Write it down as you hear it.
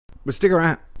But stick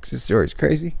around, because this story's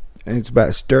crazy, and it's about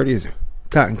as sturdy as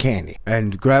cotton candy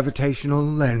and gravitational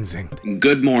lensing.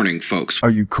 Good morning, folks.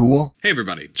 Are you cool? Hey,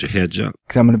 everybody. It's your heads up.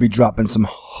 Because I'm going to be dropping some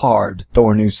hard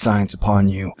THOR news science upon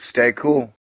you. Stay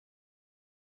cool.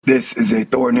 This is a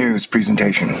THOR news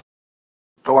presentation.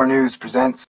 THOR news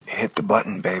presents Hit the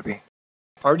Button, baby.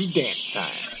 Party dance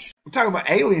time. We're talking about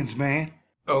aliens, man.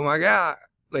 Oh my God.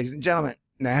 Ladies and gentlemen,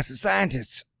 NASA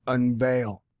scientists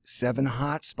unveil 7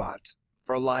 hotspots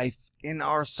for life in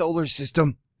our solar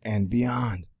system and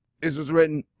beyond. This was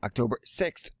written October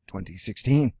 6th,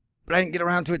 2016, but I didn't get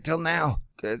around to it till now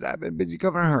because I've been busy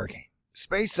covering a hurricane.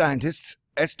 Space scientists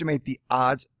estimate the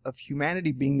odds of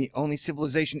humanity being the only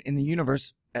civilization in the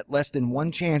universe at less than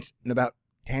 1 chance in about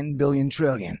 10 billion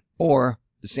trillion, or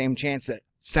the same chance that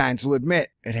science will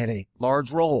admit it had a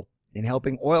large role in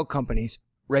helping oil companies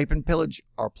rape and pillage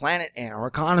our planet and our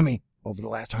economy over the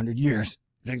last 100 years.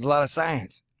 It takes a lot of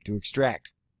science to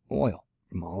extract oil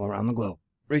from all around the globe.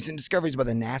 Recent discoveries by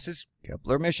the NASA's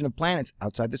Kepler mission of planets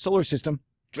outside the solar system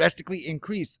drastically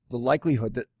increased the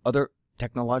likelihood that other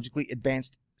technologically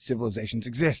advanced civilizations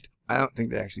exist. I don't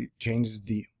think that actually changes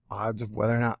the odds of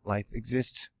whether or not life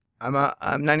exists. I'm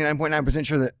 99.9%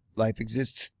 sure that life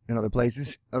exists in other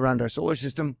places around our solar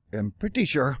system. I'm pretty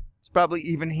sure it's probably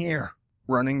even here,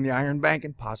 running the Iron Bank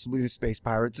and possibly the space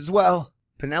pirates as well.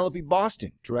 Penelope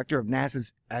Boston, director of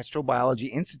NASA's Astrobiology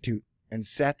Institute, and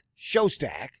Seth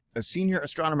Shostak, a senior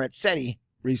astronomer at SETI,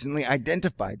 recently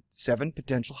identified 7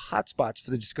 potential hotspots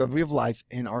for the discovery of life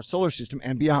in our solar system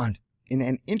and beyond in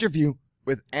an interview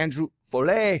with Andrew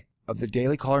Foley of the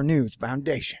Daily Caller News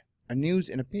Foundation, a news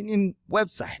and opinion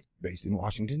website based in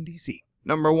Washington, D.C.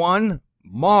 Number 1,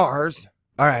 Mars.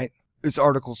 All right, this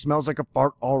article smells like a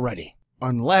fart already,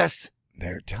 unless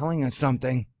they're telling us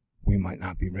something we might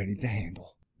not be ready to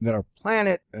handle. That our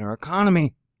planet and our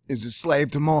economy is a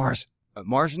slave to Mars.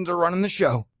 Martians are running the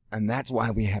show, and that's why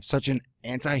we have such an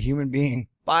anti-human being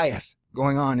bias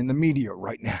going on in the media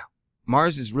right now.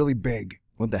 Mars is really big.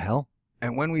 What the hell?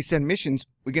 And when we send missions,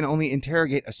 we can only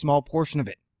interrogate a small portion of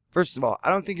it. First of all, I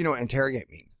don't think you know what interrogate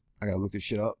means. I gotta look this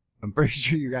shit up. I'm pretty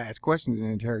sure you gotta ask questions in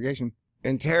an interrogation.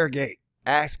 Interrogate.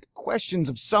 Ask questions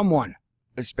of someone,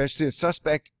 especially a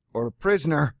suspect or a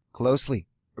prisoner, closely,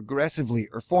 aggressively,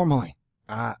 or formally.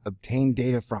 Obtain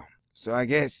data from. So I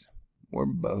guess we're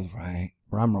both right,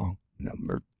 or I'm wrong.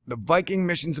 The Viking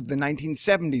missions of the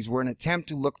 1970s were an attempt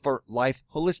to look for life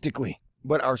holistically,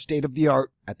 but our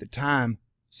state-of-the-art at the time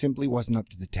simply wasn't up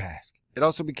to the task. It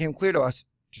also became clear to us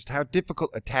just how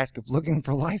difficult a task of looking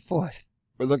for life was.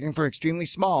 We're looking for extremely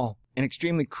small and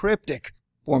extremely cryptic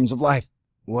forms of life.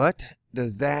 What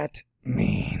does that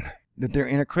mean? That they're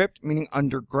in a crypt, meaning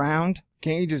underground?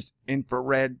 Can't you just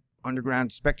infrared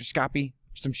underground spectroscopy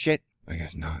some shit? I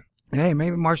guess not. Hey,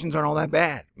 maybe Martians aren't all that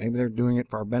bad. Maybe they're doing it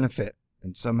for our benefit,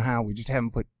 and somehow we just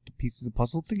haven't put the pieces of the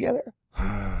puzzle together.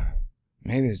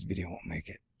 Maybe this video won't make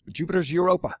it. Jupiter's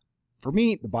Europa. For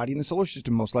me, the body in the solar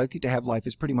system most likely to have life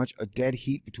is pretty much a dead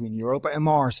heat between Europa and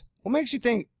Mars. What makes you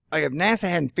think, like, if NASA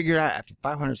hadn't figured out after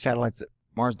 500 satellites that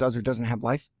Mars does or doesn't have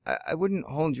life, I wouldn't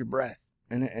hold your breath.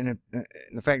 And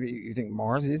the fact that you think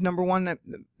Mars is number one,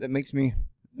 that makes me,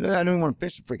 I don't even want to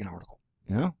finish the freaking article,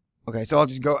 you know? Okay, so I'll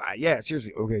just go, yeah,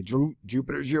 seriously. Okay,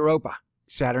 Jupiter's Europa,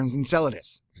 Saturn's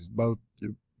Enceladus, because both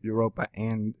Europa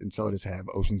and Enceladus have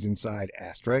oceans inside,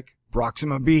 asterisk.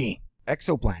 Proxima B,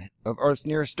 exoplanet of Earth's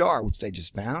nearest star, which they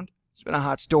just found. It's been a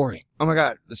hot story. Oh my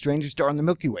God, the strangest star in the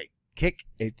Milky Way, KIC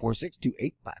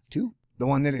 8462852, the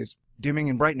one that is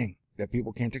dimming and brightening that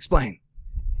people can't explain.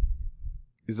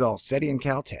 This is all SETI and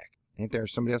Caltech. Ain't there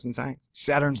somebody else in science?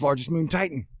 Saturn's largest moon,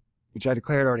 Titan, which I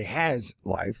declared already has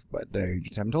life, but they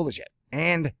just haven't told us yet.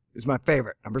 And this is my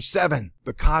favorite, number 7,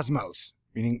 the cosmos,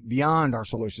 meaning beyond our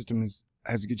solar system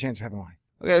has a good chance of having life.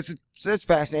 Okay, that's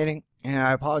fascinating, and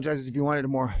I apologize if you wanted a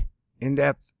more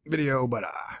in-depth video, but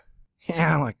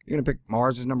yeah, like, you're gonna pick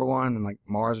Mars as number 1, and like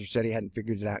Mars or SETI hadn't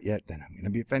figured it out yet, then I'm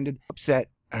gonna be offended, upset,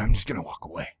 and I'm just gonna walk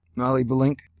away. And I'll leave the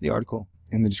link, the article,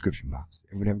 in the description box.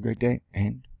 Everybody have a great day,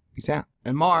 and peace out.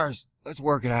 And Mars, let's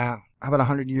work it out. How about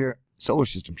 100-year solar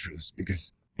system truce?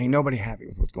 Because ain't nobody happy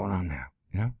with what's going on now,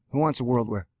 you know? Who wants a world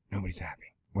where nobody's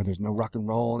happy? Where there's no rock and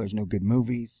roll, there's no good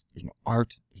movies, there's no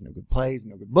art, there's no good plays,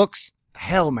 no good books. The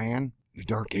hell, man. The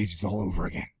Dark Ages all over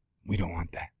again. We don't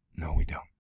want that. No, we don't.